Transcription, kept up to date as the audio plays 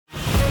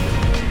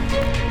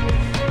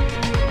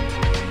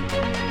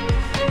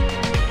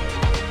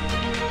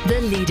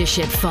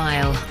Leadership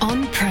File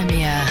on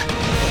Premier.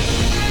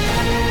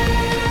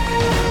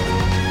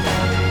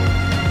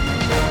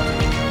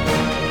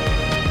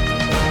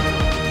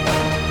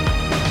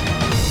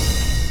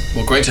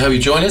 Well, great to have you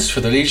join us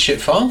for the Leadership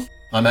File.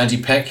 I'm Andy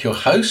Peck, your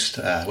host.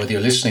 Whether you're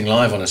listening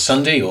live on a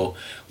Sunday or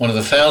one of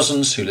the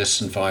thousands who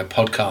listen via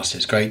podcast,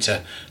 it's great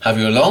to have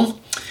you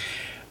along.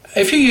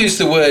 If you use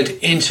the word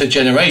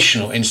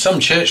intergenerational in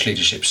some church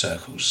leadership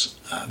circles,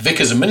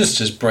 vicars and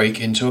ministers break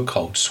into a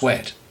cold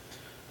sweat.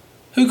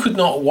 Who could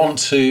not want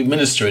to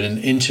minister in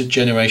an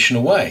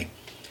intergenerational way?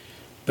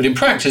 But in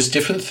practice,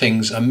 different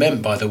things are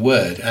meant by the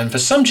word, and for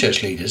some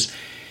church leaders,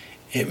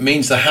 it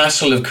means the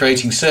hassle of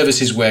creating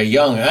services where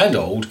young and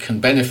old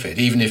can benefit,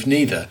 even if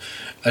neither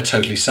are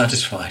totally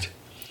satisfied.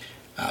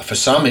 For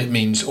some, it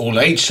means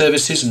all-age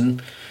services,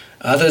 and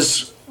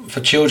others for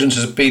children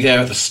to be there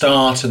at the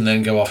start and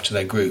then go off to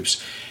their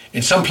groups.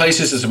 In some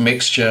places, there's a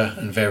mixture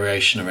and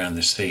variation around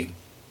this theme.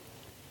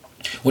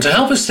 Well, to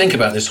help us think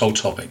about this whole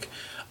topic,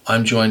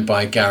 I'm joined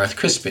by Gareth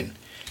Crispin.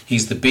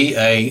 He's the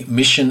BA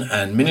Mission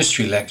and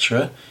Ministry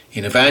Lecturer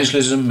in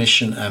Evangelism,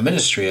 Mission and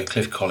Ministry at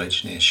Cliff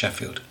College near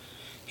Sheffield.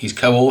 He's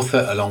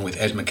co-author, along with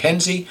Ed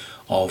Mackenzie,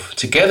 of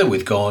Together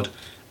with God,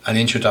 An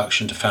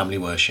Introduction to Family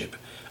Worship,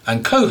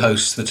 and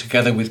co-hosts the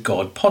Together with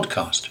God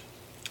podcast.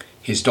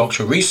 His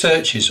doctoral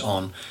research is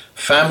on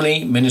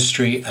family,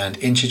 ministry and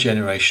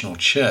intergenerational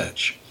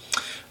church.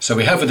 So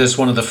we have with us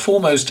one of the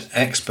foremost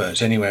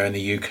experts anywhere in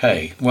the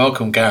UK.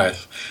 Welcome,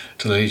 Gareth,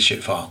 to the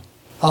Leadership File.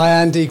 Hi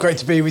Andy, great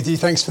to be with you.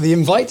 Thanks for the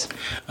invite.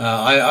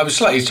 I was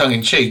slightly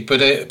tongue-in-cheek,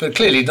 but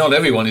clearly not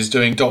everyone is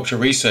doing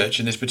doctoral research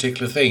in this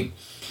particular theme.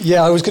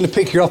 Yeah, I was going to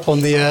pick you up on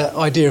the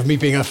idea of me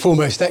being a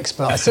foremost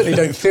expert. I certainly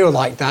don't feel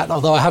like that,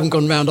 although I haven't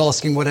gone around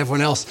asking what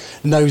everyone else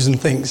knows and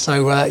thinks.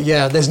 So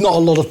there's not a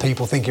lot of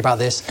people thinking about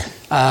this.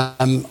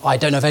 I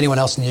don't know of anyone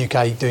else in the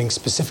UK doing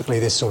specifically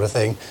this sort of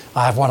thing.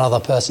 I have one other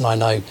person I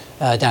know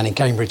down in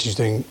Cambridge who's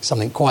doing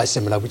something quite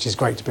similar, which is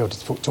great to be able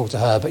to talk to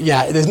her. But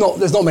yeah, there's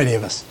not many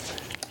of us.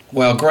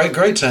 Well,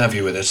 great to have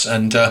you with us,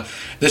 and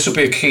this will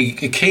be a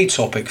key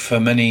topic for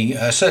many,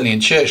 certainly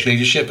in church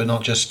leadership, but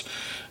not just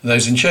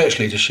those in church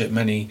leadership.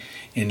 Many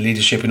in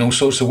leadership in all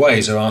sorts of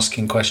ways are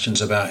asking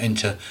questions about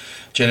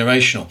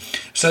intergenerational.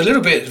 So a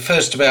little bit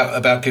first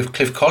about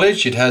Cliff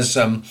College. It has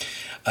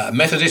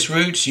Methodist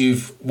roots.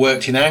 You've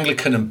worked in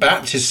Anglican and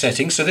Baptist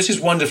settings, so this is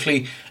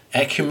wonderfully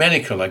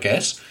ecumenical, I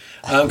guess.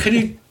 Can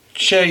you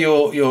share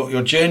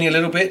your journey a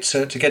little bit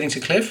to getting to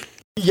Cliff?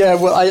 Yeah,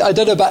 well, I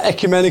don't know about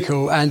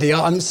ecumenical, Andy.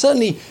 I'm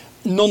certainly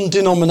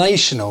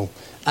non-denominational,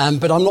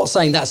 but I'm not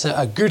saying that's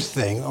a good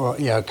thing or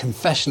a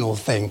confessional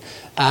thing.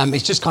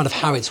 It's just kind of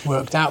how it's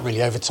worked out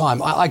really over time.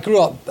 I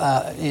grew up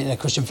in a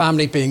Christian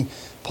family, being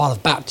part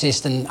of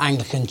Baptist and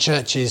Anglican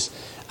churches,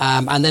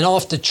 and then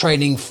after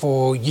training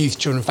for youth,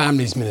 children,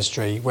 families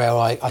ministry, where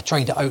I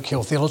trained at Oak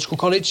Hill Theological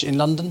College in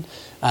London,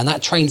 and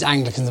that trains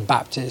Anglicans and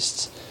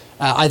Baptists.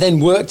 I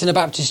then worked in a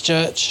Baptist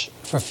church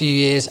for a few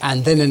years,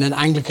 and then in an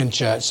Anglican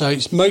church. So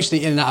it's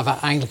mostly in and out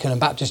of Anglican and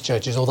Baptist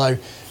churches, although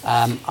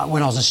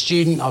when I was a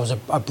student, I was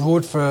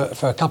abroad for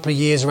a couple of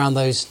years around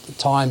those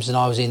times, and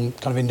I was in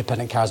kind of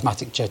independent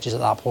charismatic churches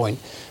at that point.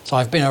 So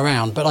I've been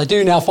around. But I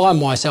do now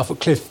find myself at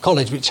Cliff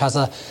College, which has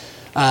a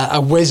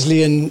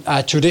Wesleyan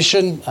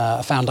tradition,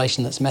 a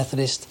foundation that's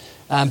Methodist.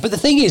 But the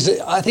thing is,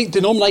 I think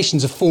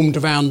denominations are formed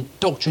around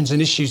doctrines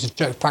and issues of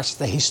church practice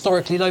that are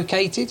historically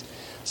located.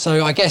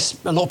 So I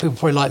guess a lot of people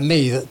probably like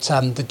me that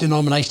the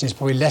denomination is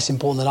probably less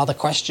important than other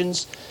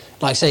questions.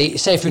 Like say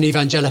if you're an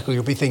evangelical,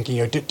 you'll be thinking,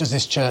 does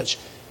this church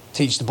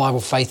teach the Bible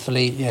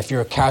faithfully? If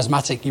you're a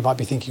charismatic, you might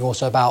be thinking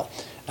also about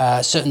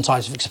certain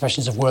types of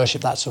expressions of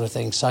worship, that sort of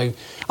thing. So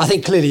I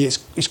think clearly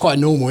it's quite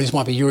normal. This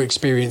might be your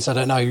experience. I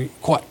don't know.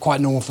 Quite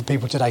normal for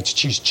people today to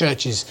choose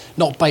churches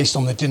not based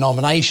on the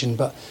denomination,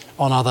 but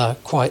on other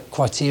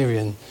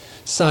criterion.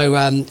 So,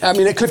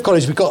 at Cliff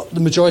College, we've got the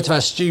majority of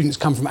our students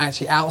come from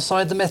actually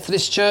outside the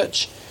Methodist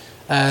Church.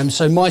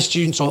 So my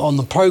students on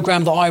the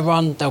programme that I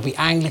run, they'll be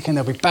Anglican,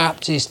 they'll be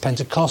Baptist,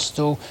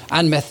 Pentecostal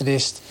and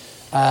Methodist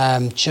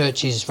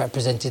churches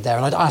represented there.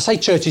 And I say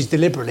churches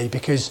deliberately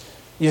because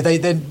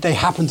they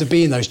happen to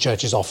be in those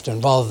churches often,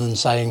 rather than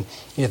saying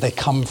they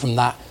come from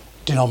that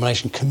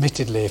denomination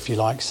committedly, if you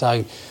like.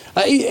 So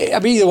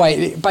either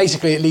way,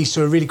 basically it leads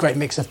to a really great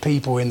mix of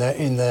people in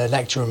the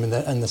lecture room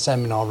and the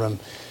seminar room.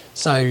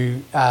 So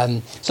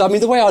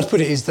the way I'd put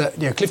it is that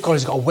Cliff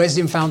College has got a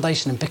Wesleyan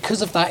foundation, and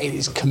because of that, it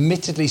is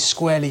committedly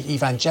squarely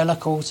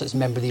evangelical. So it's a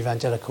member of the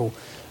Evangelical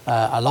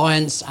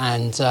Alliance,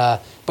 and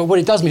but what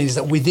it does mean is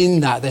that within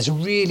that, there's a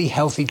really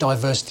healthy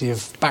diversity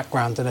of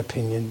background and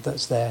opinion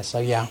that's there. So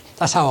yeah,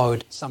 that's how I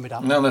would sum it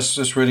up. No,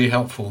 that's really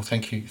helpful.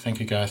 Thank you,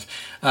 Gareth.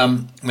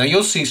 Now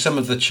you'll see some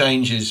of the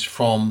changes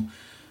from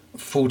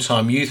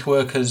full-time youth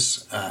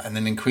workers, and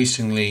then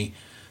increasingly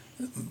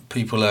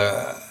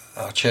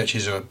our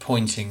churches are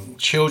appointing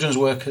children's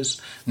workers,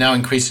 now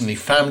increasingly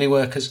family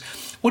workers.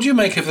 What do you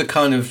make of the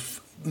kind of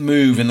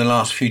move in the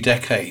last few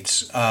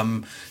decades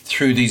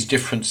through these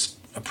different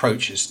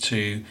approaches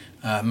to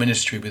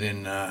ministry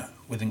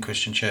within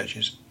Christian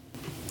churches?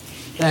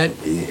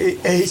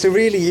 It's a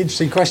really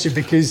interesting question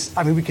because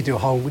I mean we could do a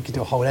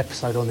whole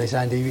episode on this,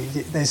 Andy.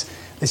 There's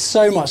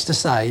so much to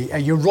say.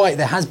 You're right.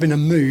 There has been a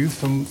move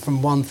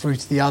from one through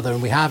to the other,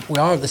 and we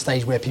are at the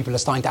stage where people are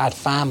starting to add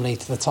family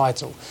to the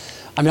title.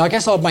 I mean, I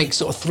guess I'd make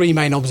sort of three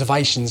main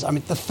observations. I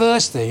mean, the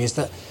first thing is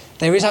that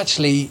there is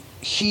actually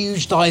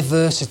huge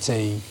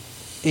diversity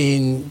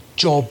in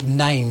job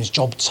names,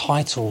 job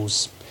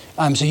titles.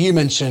 So you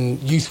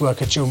mentioned youth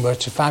worker, children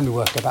worker, family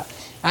worker, but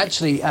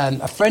actually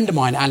a friend of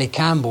mine, Ali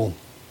Campbell,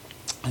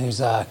 who's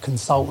a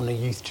consultant, a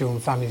youth, children,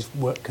 family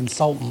work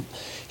consultant,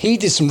 he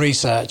did some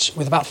research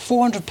with about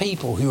 400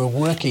 people who are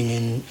working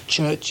in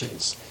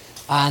churches.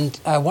 And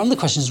one of the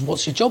questions is,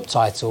 what's your job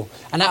title?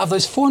 And out of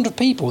those 400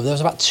 people, there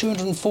was about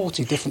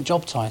 240 different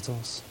job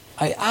titles.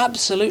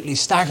 Absolutely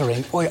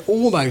staggering, or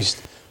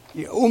almost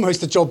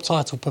a job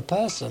title per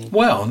person.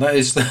 Wow, that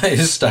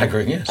is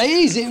staggering, yes.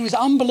 It was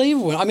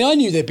unbelievable. I mean, I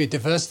knew there'd be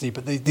diversity,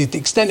 but the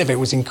extent of it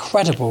was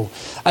incredible.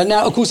 And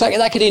now, of course,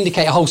 that could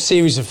indicate a whole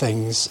series of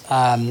things.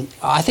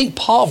 I think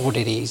part of what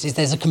it is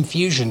there's a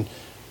confusion,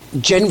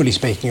 generally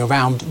speaking,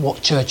 around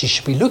what churches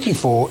should be looking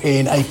for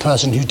in a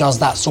person who does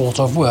that sort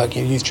of work,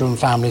 youth, children,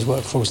 families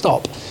work, full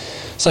stop.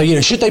 So,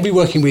 should they be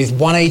working with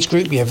one age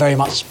group, very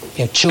much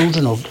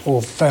children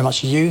or very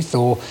much youth,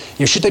 or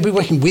should they be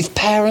working with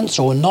parents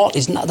or not?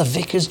 Isn't that the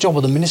vicar's job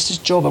or the minister's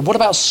job? And what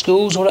about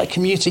schools or that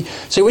community?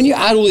 So when you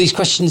add all these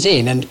questions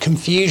in, and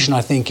confusion, I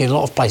think, in a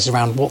lot of places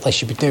around what they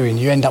should be doing,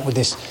 you end up with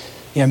this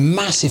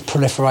massive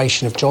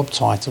proliferation of job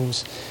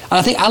titles. And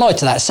I think allied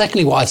to that,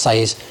 secondly, what I'd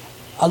say is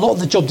a lot of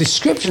the job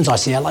descriptions I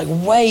see are like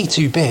way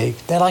too big.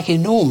 They're like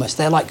enormous.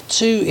 They're like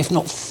 2, if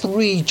not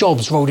 3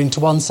 jobs rolled into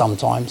one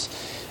sometimes.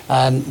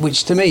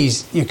 Which to me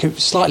is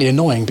slightly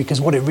annoying, because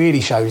what it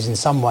really shows in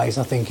some ways,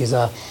 I think, is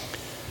a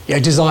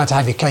desire to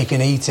have your cake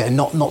and eat it, and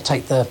not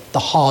take the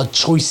hard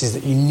choices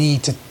that you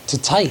need to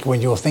take when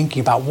you're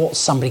thinking about what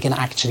somebody can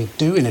actually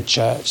do in a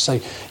church. So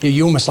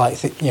you almost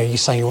like you're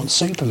saying you want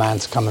Superman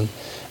to come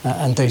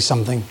and do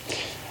something.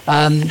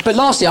 But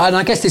lastly, and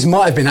I guess this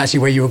might have been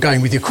actually where you were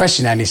going with your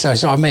question, Andy, so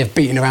I may have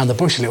beaten around the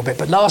bush a little bit,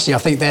 but lastly, I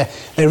think there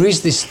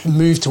is this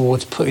move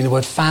towards putting the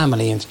word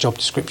family into job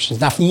descriptions.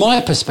 Now, from my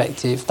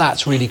perspective,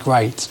 that's really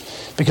great,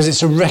 because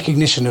it's a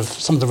recognition of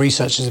some of the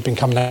research that has been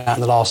coming out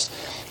in the last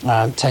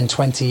 10,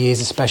 20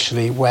 years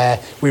especially, where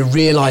we're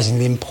realising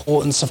the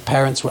importance of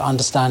parents, we're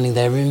understanding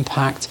their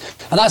impact,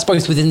 and that's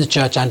both within the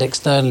church and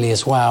externally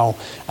as well.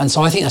 And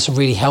so I think that's a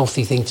really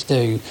healthy thing to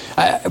do.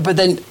 But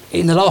then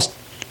in the last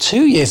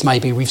 2 years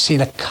maybe, we've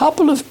seen a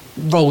couple of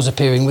roles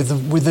appearing with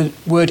the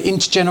word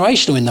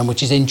intergenerational in them,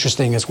 which is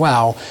interesting as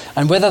well.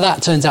 And whether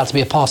that turns out to be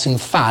a passing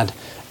fad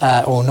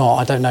or not,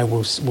 I don't know,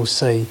 we'll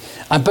see.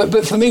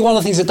 But for me, one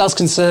of the things that does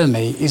concern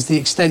me is the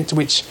extent to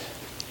which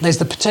there's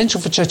the potential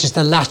for churches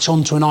to latch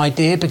onto an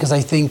idea because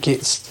they think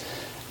it's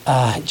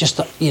just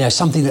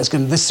something that's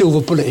going to, the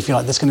silver bullet, if you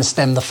like, that's going to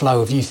stem the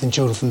flow of youth and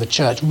children from the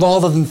church,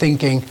 rather than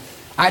thinking,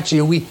 actually,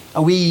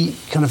 are we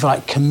kind of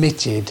like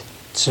committed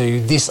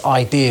to this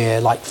idea,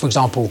 like, for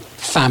example,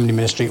 family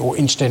ministry or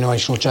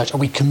intergenerational church? Are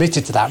we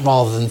committed to that,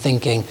 rather than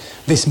thinking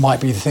this might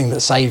be the thing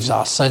that saves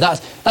us? So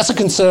that's a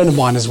concern of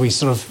mine as we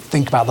sort of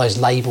think about those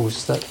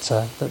labels that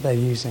they're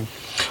using.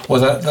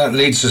 Well, that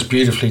leads us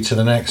beautifully to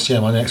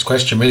my next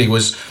question really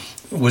was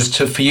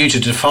for you to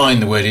define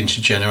the word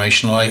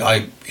intergenerational.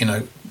 I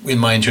in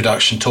my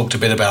introduction talked a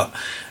bit about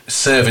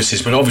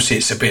services, but obviously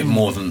it's a bit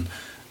more than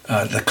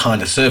the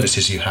kind of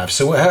services you have.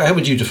 So how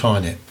would you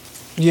define it?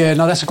 Yeah,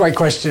 no, that's a great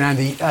question,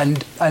 Andy.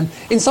 And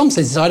in some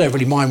senses, I don't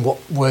really mind what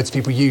words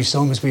people use, so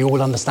long as we all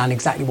understand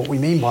exactly what we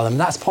mean by them. And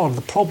that's part of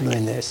the problem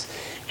in this.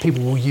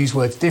 People will use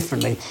words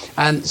differently.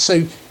 And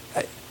so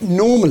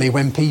normally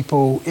when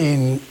people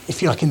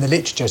if you like, in the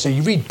literature, so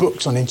you read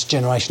books on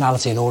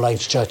intergenerationality and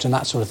all-age church and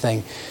that sort of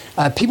thing,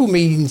 people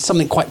mean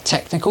something quite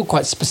technical,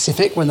 quite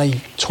specific when they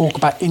talk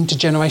about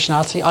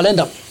intergenerationality. I'll end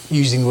up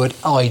using the word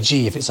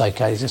IG, if it's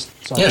okay, just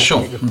so I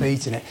don't keep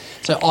repeating it.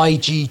 So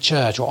IG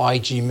church or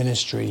IG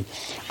ministry.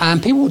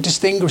 And people will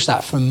distinguish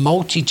that from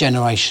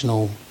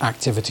multi-generational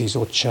activities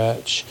or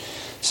church.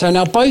 So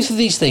now both of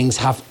these things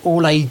have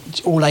all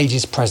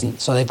ages present.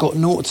 So they've got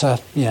 0 to,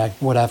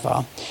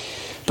 whatever.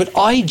 But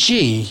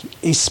IG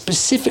is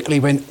specifically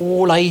when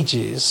all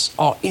ages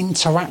are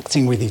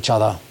interacting with each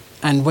other,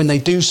 and when they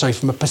do so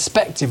from a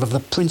perspective of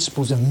the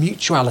principles of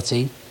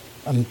mutuality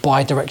and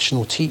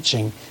bidirectional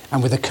teaching,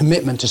 and with a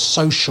commitment to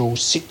social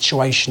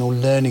situational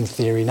learning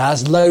theory. Now,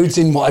 there's loads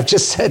in what I've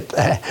just said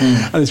there,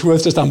 and it's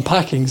worth just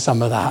unpacking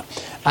some of that.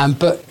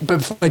 But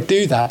before I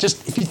do that,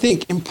 just if you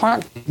think in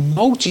practice,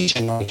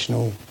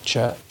 multi-generational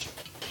church,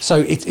 so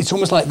it's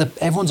almost like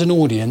everyone's an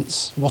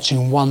audience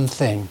watching one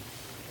thing,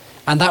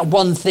 and that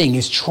one thing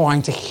is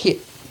trying to hit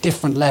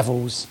different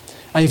levels.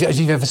 And if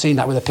you've ever seen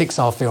that with a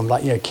Pixar film,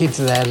 like, kids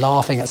are there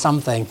laughing at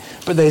something,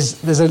 but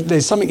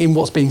there's something in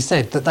what's being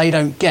said that they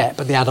don't get,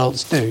 but the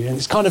adults do. And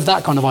it's kind of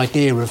that kind of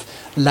idea of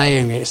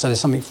layering it so there's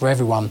something for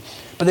everyone.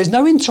 but there's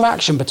no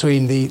interaction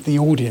between the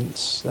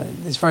audience.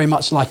 It's very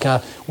much like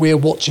a we're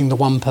watching the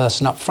one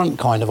person up front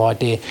kind of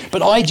idea.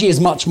 But IG is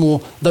much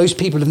more, those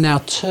people have now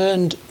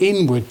turned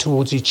inward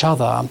towards each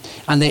other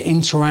and they're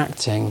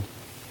interacting.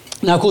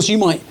 Now, of course, you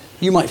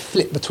might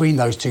flip between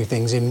those two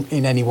things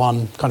in any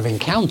one kind of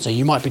encounter.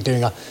 You might be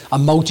doing a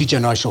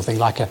multi-generational thing,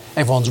 like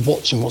everyone's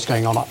watching what's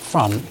going on up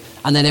front,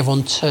 and then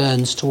everyone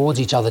turns towards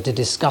each other to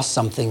discuss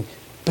something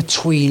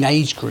between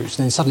age groups,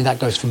 and then suddenly that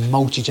goes from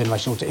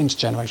multi-generational to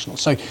intergenerational.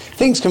 So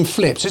things can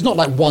flip. So it's not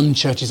like one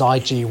church is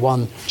IG,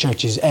 one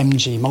church is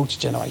MG,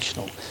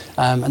 multi-generational.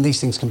 And these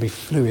things can be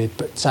fluid,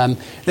 but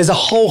there's a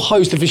whole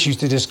host of issues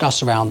to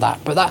discuss around that.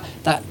 But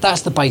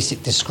that's the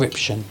basic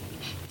description.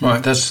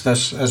 Right,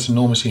 that's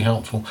enormously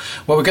helpful.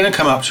 Well, we're going to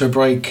come up to a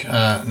break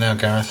now,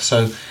 Gareth.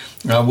 So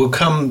we'll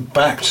come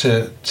back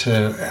to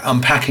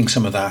unpacking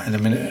some of that in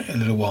a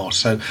little while.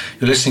 So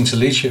you're listening to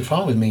Leadership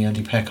File with me,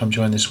 Andy Peck. I'm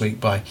joined this week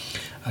by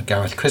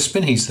Gareth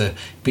Crispin. He's the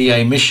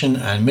BA Mission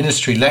and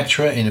Ministry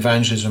Lecturer in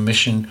Evangelism,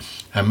 Mission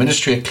and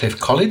Ministry at Cliff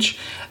College.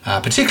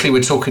 Particularly,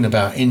 we're talking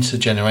about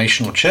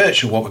intergenerational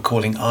church, or what we're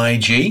calling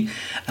IG,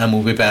 and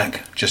we'll be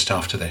back just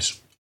after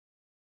this.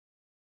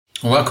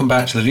 Welcome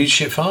back to the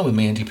Leadership File with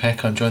me, Andy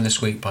Peck. I'm joined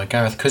this week by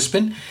Gareth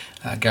Crispin.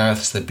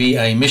 Gareth's the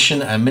BA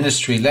Mission and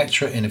Ministry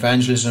Lecturer in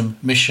Evangelism,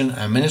 Mission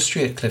and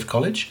Ministry at Cliff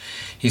College.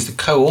 He's the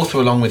co-author,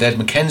 along with Ed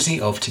Mackenzie,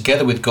 of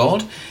Together with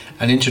God,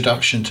 An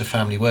Introduction to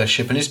Family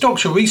Worship. And his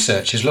doctoral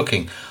research is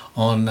looking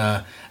on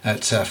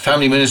at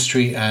family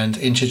ministry and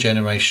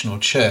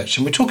intergenerational church.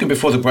 And we're talking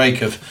before the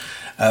break of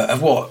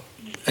what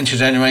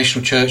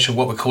intergenerational church, or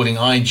what we're calling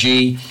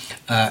IG,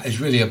 is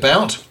really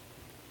about.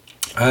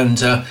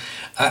 And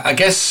I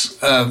guess,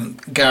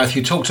 Gareth,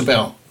 you talked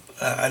about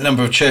a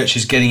number of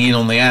churches getting in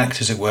on the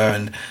act, as it were,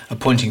 and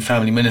appointing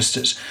family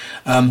ministers.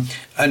 And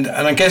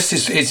I guess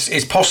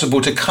it's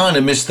possible to kind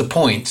of miss the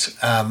point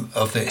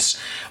of this.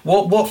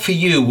 What for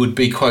you would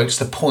be, quotes,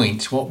 the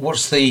point?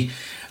 What's the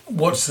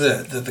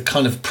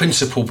kind of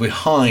principle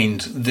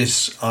behind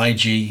this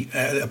IG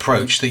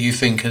approach that you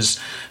think has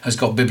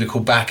got biblical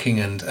backing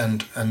and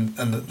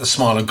the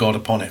smile of God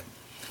upon it?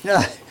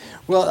 Yeah.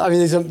 Well, I mean,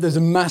 there's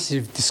a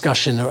massive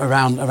discussion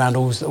around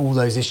all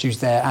those issues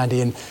there,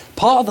 Andy. And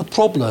part of the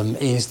problem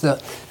is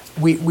that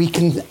we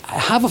can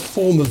have a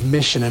form of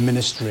mission and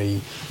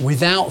ministry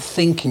without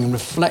thinking and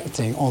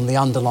reflecting on the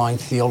underlying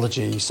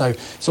theology. So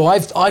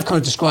I've kind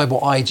of described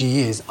what IG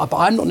is, but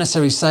I'm not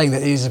necessarily saying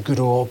that it is a good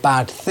or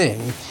bad thing.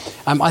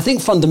 I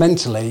think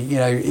fundamentally,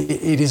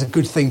 it is a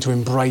good thing to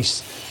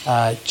embrace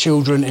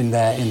children in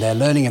their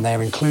learning and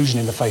their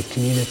inclusion in the faith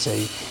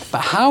community.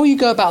 But how you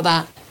go about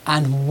that,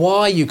 and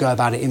why you go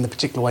about it in the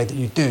particular way that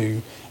you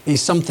do,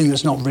 is something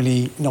that's not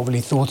really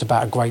thought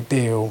about a great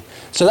deal.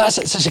 So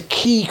that's such a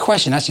key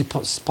question. Actually,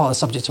 part of the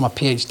subject of my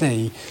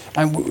PhD.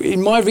 And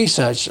in my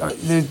research,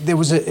 there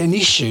was an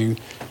issue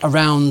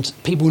around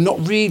people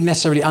not really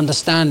necessarily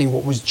understanding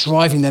what was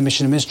driving their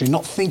mission and ministry,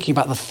 not thinking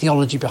about the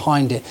theology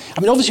behind it. I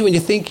mean, obviously, when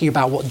you're thinking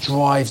about what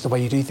drives the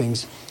way you do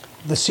things,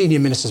 the senior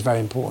minister is very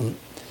important.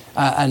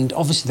 And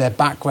obviously their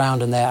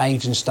background and their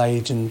age and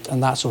stage and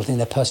that sort of thing,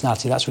 their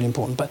personality, that's really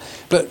important.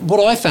 But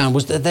what I found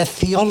was that their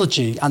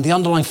theology and the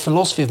underlying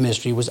philosophy of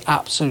ministry was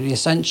absolutely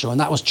essential. And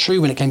that was true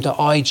when it came to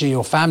IG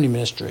or family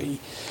ministry.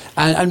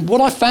 And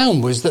what I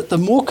found was that the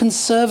more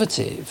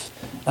conservative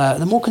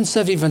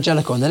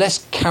evangelical and the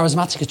less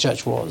charismatic a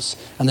church was,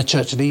 and the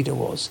church leader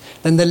was,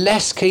 then the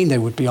less keen they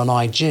would be on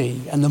IG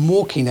and the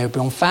more keen they would be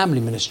on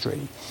family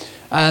ministry.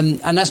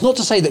 And that's not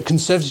to say that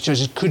conservative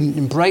churches couldn't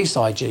embrace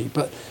IG,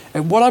 but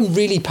what I'm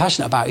really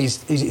passionate about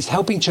is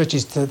helping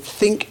churches to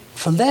think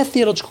from their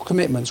theological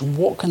commitments,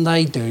 what can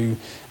they do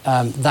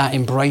that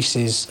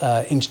embraces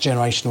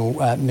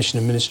intergenerational mission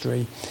and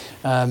ministry.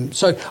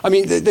 So, I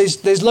mean,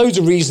 there's loads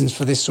of reasons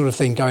for this sort of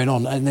thing going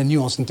on, and the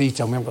nuance and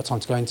detail, we haven't got time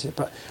to go into it,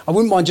 but I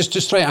wouldn't mind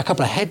just throwing out a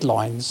couple of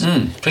headlines.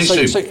 Please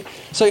do.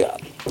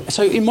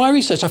 So in my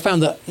research, I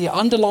found that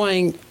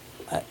underlying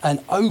an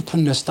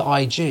openness to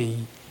IG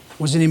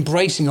was an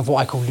embracing of what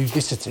I call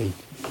ludicity.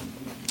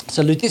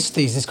 So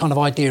ludicity is this kind of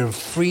idea of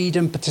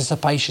freedom,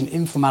 participation,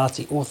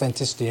 informality,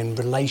 authenticity, and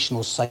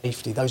relational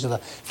safety. Those are the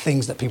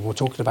things that people were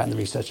talking about in the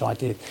research I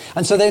did.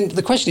 And so then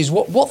the question is,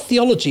 what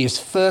theology is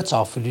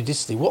fertile for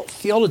ludicity? What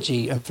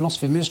theology and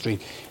philosophy of ministry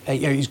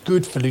is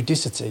good for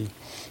ludicity?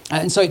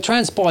 And so it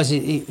transpires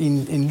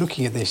in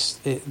looking at this,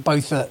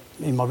 both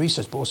in my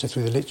research but also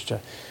through the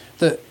literature,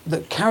 that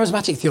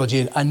charismatic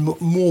theology and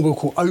more we'll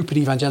call open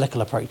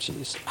evangelical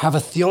approaches have a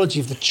theology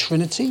of the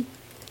Trinity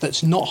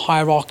that's not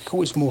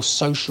hierarchical, it's more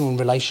social and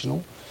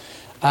relational.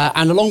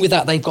 And along with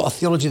that, they've got a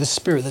theology of the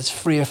Spirit that's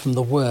freer from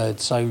the Word.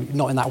 So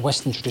not in that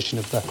Western tradition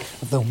of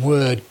the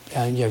Word,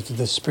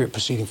 the Spirit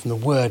proceeding from the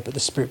Word, but the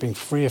Spirit being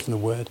freer from the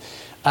Word.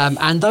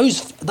 And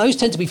those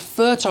tend to be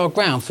fertile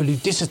ground for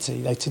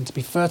ludicity. They tend to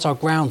be fertile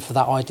ground for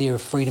that idea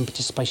of freedom,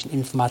 participation,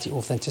 informality,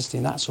 authenticity,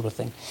 and that sort of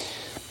thing.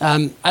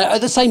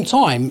 At the same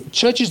time,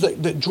 churches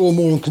that draw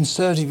more on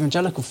conservative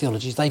evangelical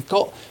theologies, they've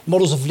got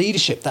models of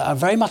leadership that are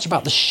very much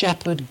about the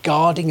shepherd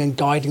guarding and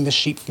guiding the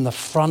sheep from the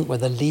front, where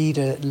the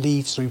leader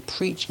leads through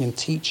preaching and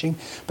teaching.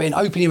 But in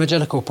open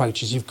evangelical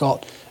approaches, you've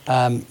got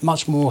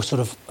much more sort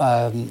of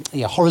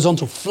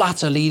horizontal,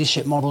 flatter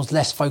leadership models,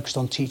 less focused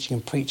on teaching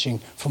and preaching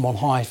from on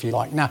high, if you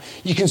like. Now,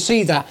 you can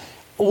see that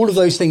all of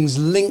those things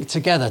link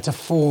together to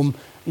form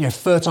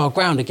fertile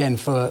ground again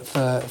for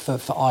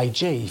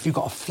IG. If you've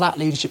got a flat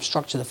leadership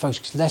structure that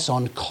focuses less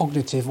on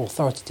cognitive,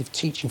 authoritative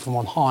teaching from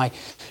on high,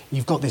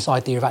 you've got this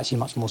idea of actually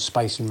much more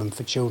space and room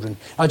for children.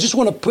 I just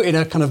want to put in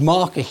a kind of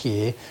marker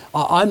here.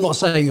 I'm not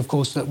saying, of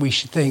course, that we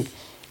should think,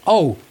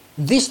 oh,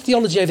 this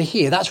theology over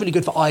here, that's really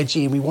good for IG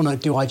and we want to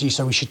do IG,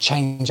 so we should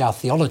change our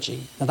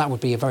theology. Now, that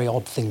would be a very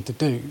odd thing to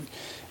do.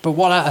 But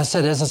what I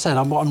said,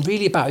 what I'm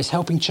really about is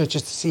helping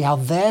churches to see how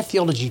their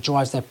theology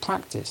drives their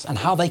practice and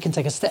how they can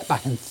take a step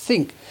back and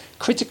think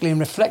critically and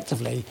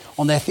reflectively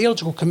on their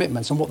theological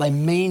commitments and what they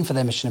mean for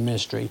their mission and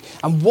ministry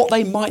and what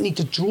they might need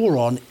to draw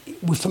on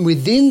from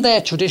within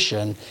their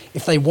tradition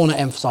if they want to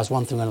emphasise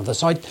one thing or another.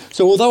 So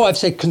although I've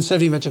said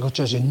conservative evangelical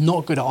churches are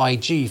not good at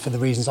IG for the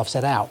reasons I've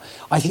set out,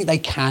 I think they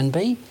can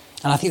be.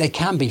 And I think they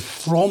can be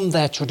from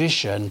their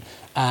tradition,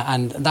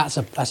 and that's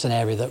an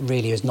area that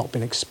really has not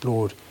been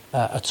explored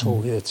at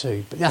all here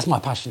too. But that's my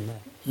passion there.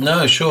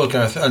 No, sure,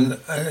 Gareth. And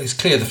it's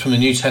clear that from the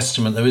New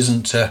Testament there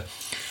isn't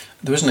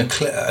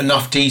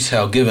enough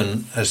detail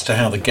given as to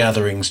how the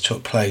gatherings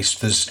took place.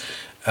 There's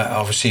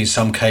obviously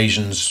some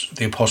occasions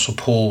the Apostle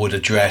Paul would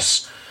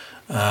address,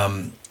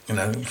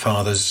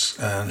 fathers,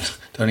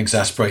 don't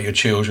exasperate your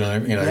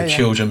children.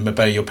 Children,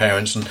 obey your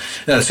parents, and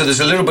so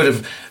there's a little bit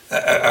of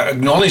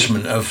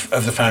acknowledgement of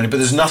the family, but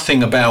there's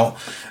nothing about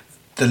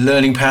the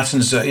learning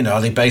patterns.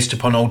 Are they based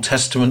upon Old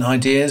Testament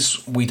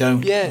ideas? We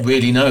don't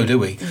really know, do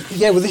we?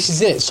 Yeah, well, this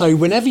is it. So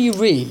whenever you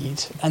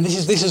read, and this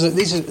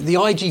is the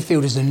IG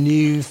field is a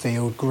new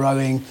field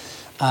growing.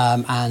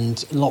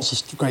 And lots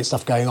of great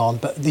stuff going on.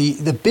 But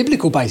the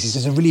biblical basis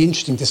is a really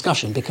interesting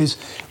discussion, because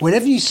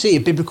whenever you see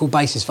a biblical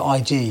basis for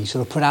IG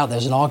sort of put out there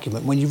as an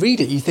argument, when you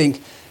read it, you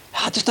think,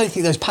 I just don't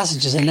think those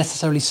passages are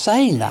necessarily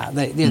saying that.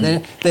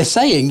 They're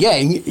saying,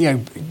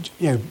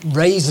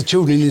 raise the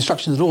children in the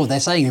instruction of the Lord.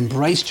 They're saying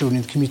embrace children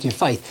in the community of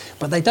faith.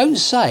 But they don't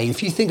say,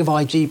 if you think of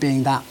IG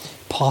being that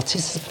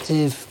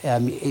participative,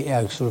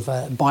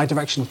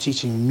 bi-directional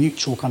teaching,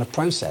 mutual kind of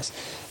process,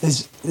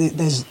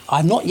 there's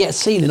I've not yet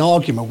seen an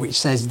argument which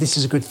says this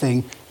is a good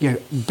thing,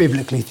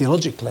 biblically,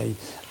 theologically.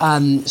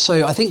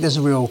 So I think there's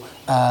a real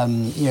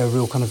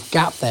kind of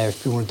gap there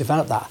if you want to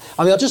develop that.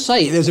 I mean, I'll just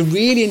say there's a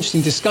really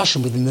interesting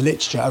discussion within the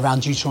literature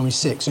around Deuteronomy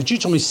 6. So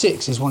Deuteronomy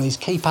 6 is one of these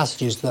key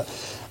passages that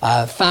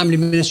family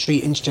ministry,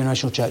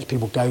 intergenerational church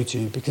people go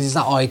to, because it's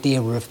that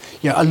idea of,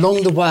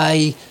 along the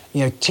way,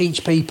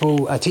 teach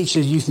people, teach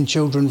the youth and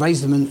children,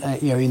 raise them in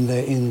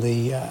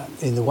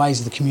the ways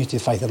of the community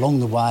of faith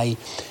along the way.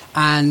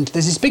 And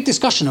there's this big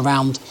discussion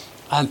around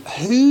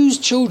whose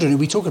children are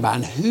we talking about,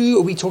 and who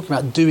are we talking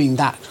about doing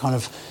that kind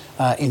of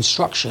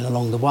instruction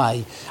along the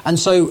way. And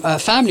so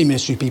family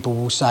ministry people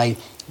will say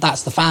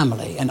that's the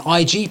family, and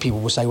IG people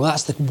will say, well,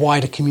 that's the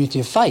wider community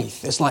of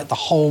faith. It's like the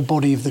whole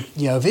body of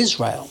of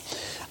Israel.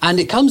 And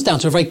it comes down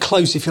to a very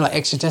close, if you like,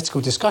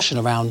 exegetical discussion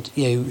around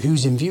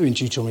who's in view in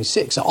Deuteronomy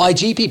 6. So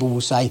IG people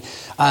will say,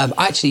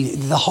 actually,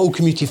 the whole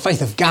community of faith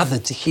have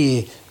gathered to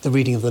hear the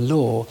reading of the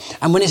law.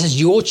 And when it says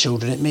your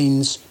children, it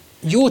means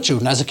your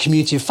children as a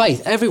community of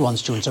faith,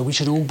 everyone's children. So we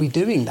should all be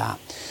doing that.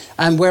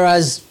 And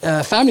whereas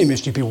family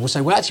ministry people will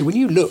say, well, actually, when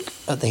you look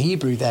at the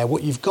Hebrew there,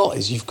 what you've got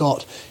is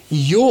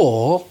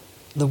your,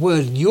 the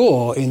word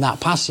your in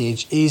that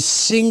passage is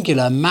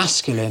singular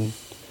masculine.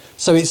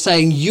 So it's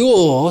saying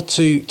you're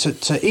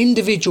to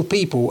individual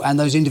people, and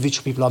those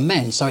individual people are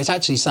men. So it's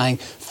actually saying,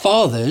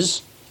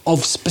 fathers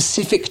of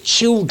specific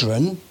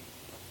children,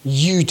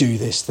 you do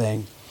this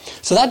thing.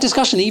 So that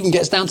discussion even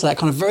gets down to that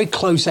kind of very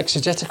close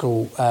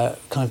exegetical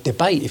kind of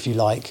debate, if you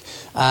like.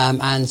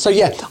 And so,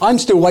 I'm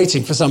still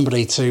waiting for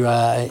somebody to,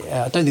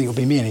 I don't think it'll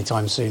be me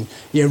anytime soon,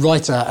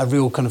 write a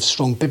real kind of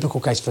strong biblical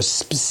case for a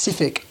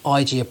specific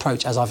IG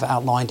approach as I've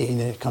outlined it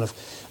in a kind of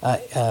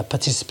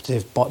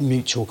participative but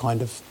mutual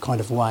kind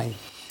of way.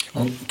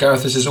 Well,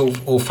 Gareth, this is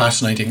all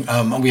fascinating,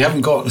 and we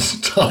haven't got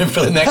time for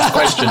the next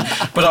question,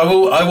 but I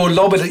will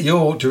lob it at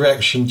your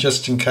direction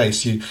just in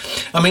case you.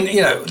 I mean,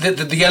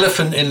 the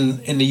elephant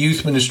in the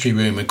youth ministry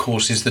room, of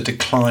course, is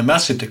the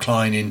massive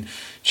decline in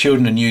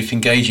children and youth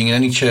engaging in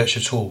any church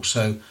at all.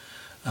 So,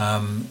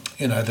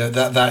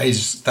 that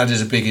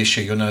is a big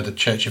issue. The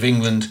Church of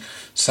England,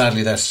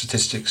 sadly, their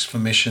statistics for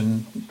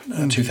mission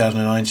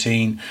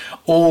 2019,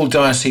 all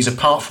dioceses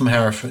apart from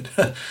Hereford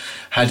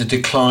had a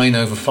decline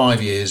over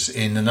 5 years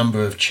in the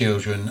number of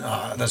children.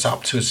 That's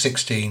up to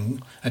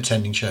 16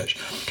 attending church.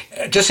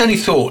 Just any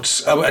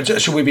thoughts?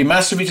 Should we be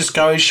massively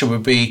discouraged? Should we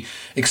be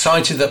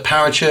excited that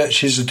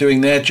parachurches are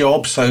doing their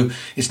job? So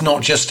it's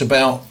not just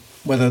about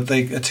whether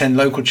they attend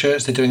local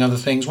church, they're doing other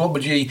things. What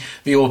would be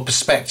your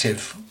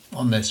perspective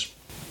on this?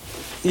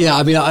 Yeah,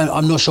 I mean,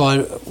 I'm not sure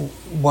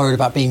I'm worried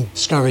about being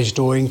discouraged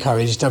or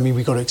encouraged. I mean,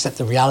 we've got to accept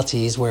the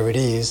reality is where it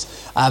is.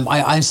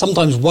 I'm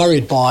sometimes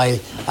worried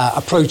by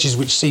approaches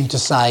which seem to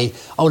say,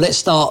 oh, let's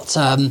start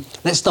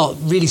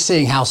really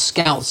seeing how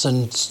scouts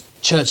and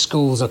church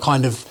schools are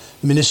kind of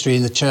ministry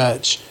in the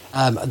church.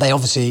 They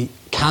obviously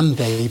can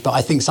be, but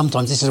I think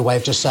sometimes this is a way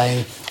of just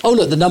saying, oh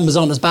look, the numbers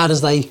aren't as bad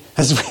as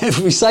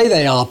we say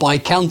they are, by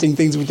counting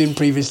things we didn't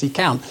previously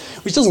count,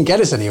 which doesn't get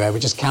us anywhere. We're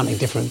just counting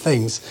different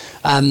things.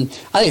 I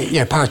think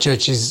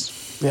parachurches,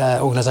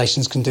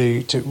 organisations can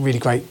do really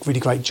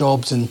great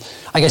jobs, and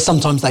I guess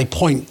sometimes they're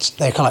kind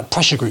of like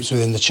pressure groups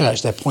within the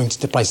church. They're pointed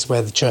to places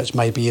where the church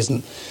maybe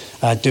isn't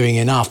doing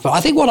enough. But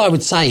I think what I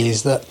would say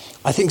is that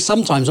I think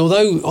sometimes,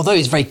 although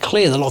it's very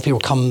clear that a lot of people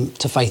come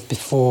to faith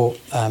before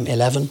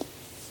 11.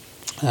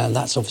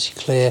 That's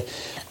obviously clear.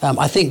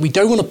 I think we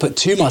don't want to put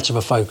too much of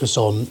a focus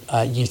on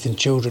youth and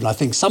children. I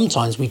think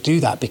sometimes we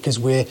do that because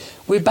we're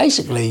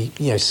basically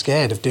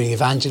scared of doing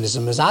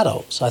evangelism as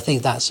adults. I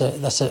think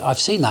I've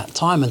seen that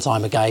time and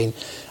time again.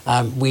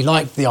 We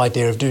like the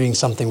idea of doing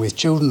something with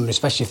children,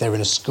 especially if they're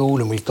in a school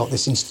and we've got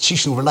this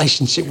institutional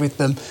relationship with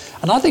them.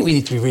 And I think we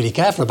need to be really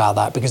careful about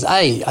that because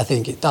I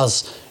think it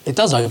does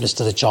open us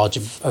to the charge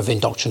of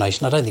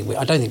indoctrination. I don't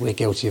think we're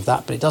guilty of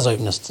that, but it does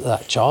open us to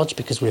that charge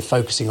because we're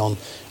focusing on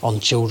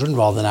children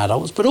rather than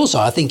adults. But also,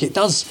 I think it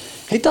does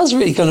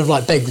really kind of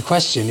like beg the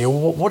question: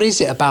 what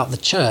is it about the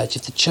church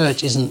if the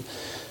church isn't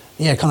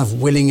kind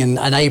of willing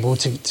and able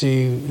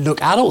to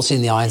look adults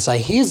in the eye and say,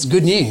 here's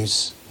good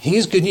news.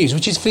 Here's good news,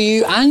 which is for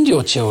you and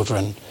your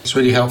children. It's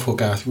really helpful,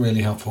 Gareth,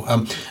 really helpful.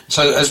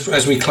 So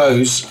as we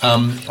close,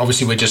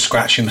 obviously we're just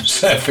scratching the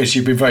surface.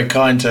 You've been very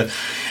kind to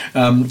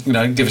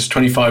give us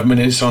 25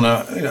 minutes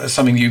on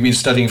something you've been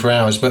studying for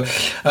hours. But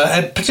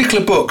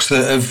particular books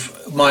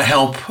that might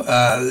help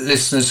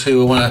listeners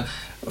who want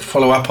to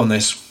follow up on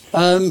this.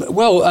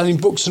 Well, I mean,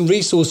 books and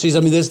resources. I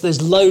mean, there's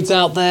loads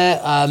out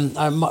there.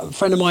 A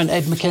friend of mine,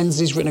 Ed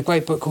McKenzie's written a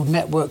great book called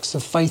Networks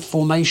of Faith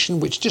Formation,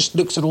 which just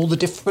looks at all the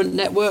different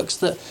networks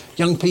that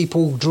young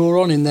people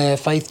draw on in their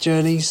faith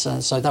journeys.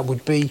 So that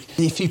would be,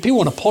 if people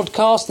want a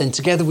podcast, then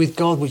Together with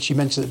God, which you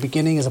mentioned at the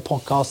beginning, is a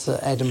podcast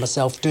that Ed and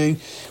myself do,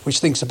 which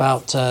thinks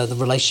about the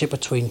relationship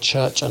between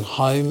church and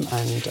home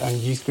and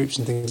youth groups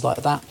and things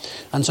like that.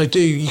 And so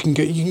you can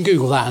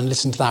Google that and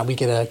listen to that. We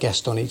get a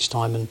guest on each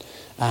time and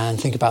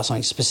think about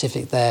something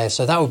specific there.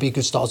 So that would be a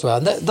good start as well.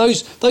 And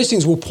those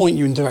things will point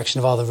you in the direction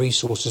of other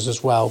resources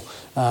as well.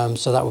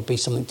 So that would be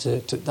something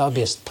that would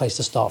be a place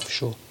to start for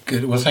sure.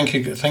 Good. Well, thank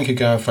you,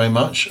 Gareth, very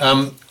much.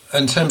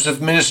 In terms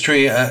of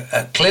ministry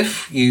at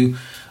Cliff,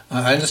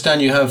 I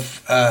understand you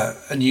have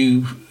a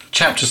new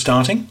chapter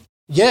starting.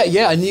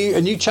 Yeah, a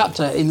new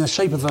chapter in the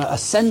shape of a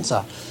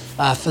centre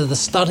for the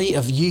study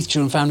of youth,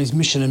 children, families,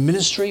 mission and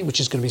ministry, which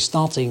is going to be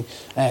starting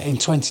in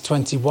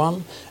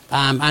 2021.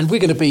 And we're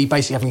going to be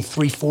basically having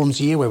 3 forums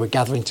a year where we're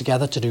gathering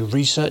together to do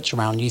research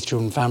around youth,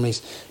 children,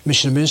 families,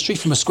 mission and ministry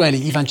from a squarely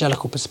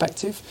evangelical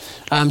perspective.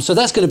 So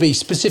that's going to be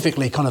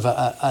specifically kind of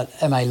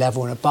at MA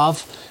level and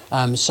above.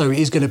 So it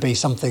is going to be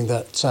something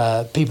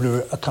that people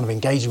who are kind of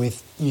engaging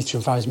with youth,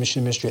 children, families, mission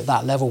and ministry at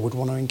that level would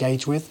want to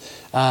engage with.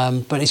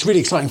 But it's really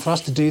exciting for us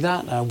to do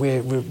that.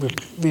 We're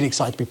really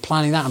excited to be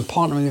planning that and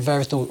partnering with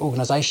various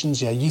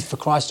organisations. Youth for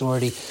Christ are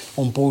already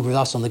on board with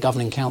us on the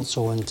Governing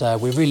Council, and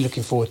we're really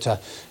looking forward to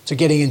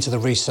getting into the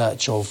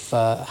research of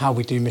how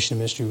we do mission and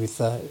ministry with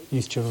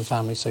youth, children,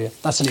 families. So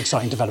that's an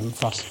exciting development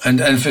for us. And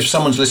if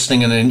someone's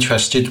listening and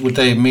interested, would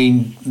they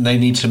mean they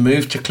need to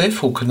move to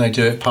Cliff, or can they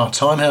do it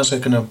part-time? How's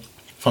it going to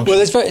function?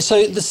 Well,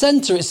 so the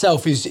centre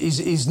itself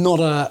is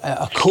not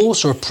a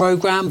course or a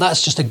programme.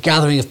 That's just a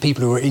gathering of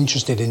people who are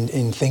interested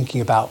in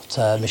thinking about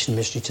mission and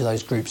ministry to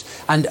those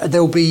groups. And there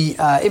will be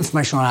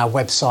information on our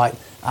website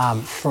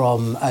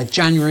from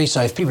January.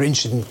 So if people are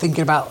interested in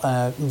thinking about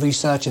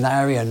research in that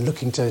area and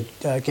looking to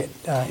get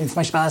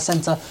information about our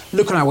centre,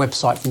 look on our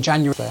website from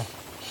January.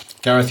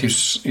 Gareth, you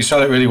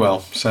said it really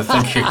well, so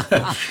thank you.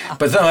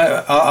 But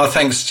our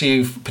thanks to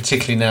you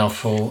particularly now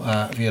for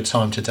your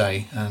time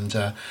today and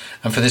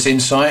for this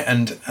insight.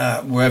 And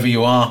wherever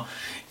you are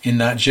in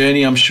that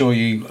journey, I'm sure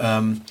you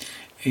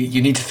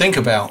need to think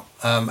about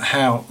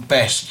how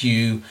best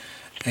you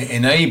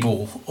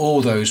enable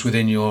all those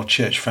within your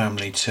church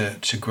family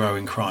to grow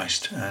in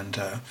Christ. And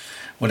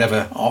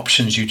whatever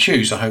options you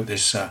choose, I hope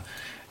this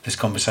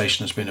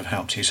conversation has been of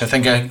help to you. So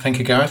thank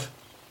you, Gareth.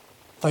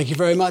 Thank you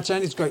very much,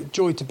 Andy. It's a great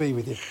joy to be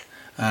with you.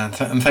 And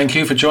thank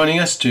you for joining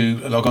us. Do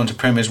log on to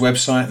Premier's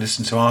website,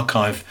 listen to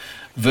archive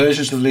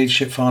versions of the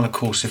Leadership File. Of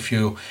course, if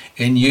you're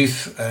in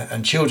youth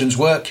and children's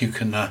work, you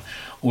can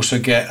also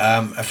get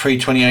a free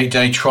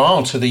 28-day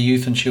trial to the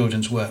Youth and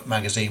Children's Work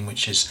magazine,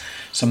 which is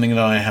something that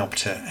I helped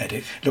to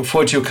edit. Look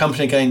forward to your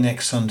company again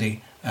next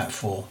Sunday at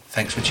 4.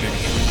 Thanks for tuning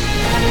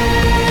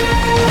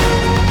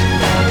in.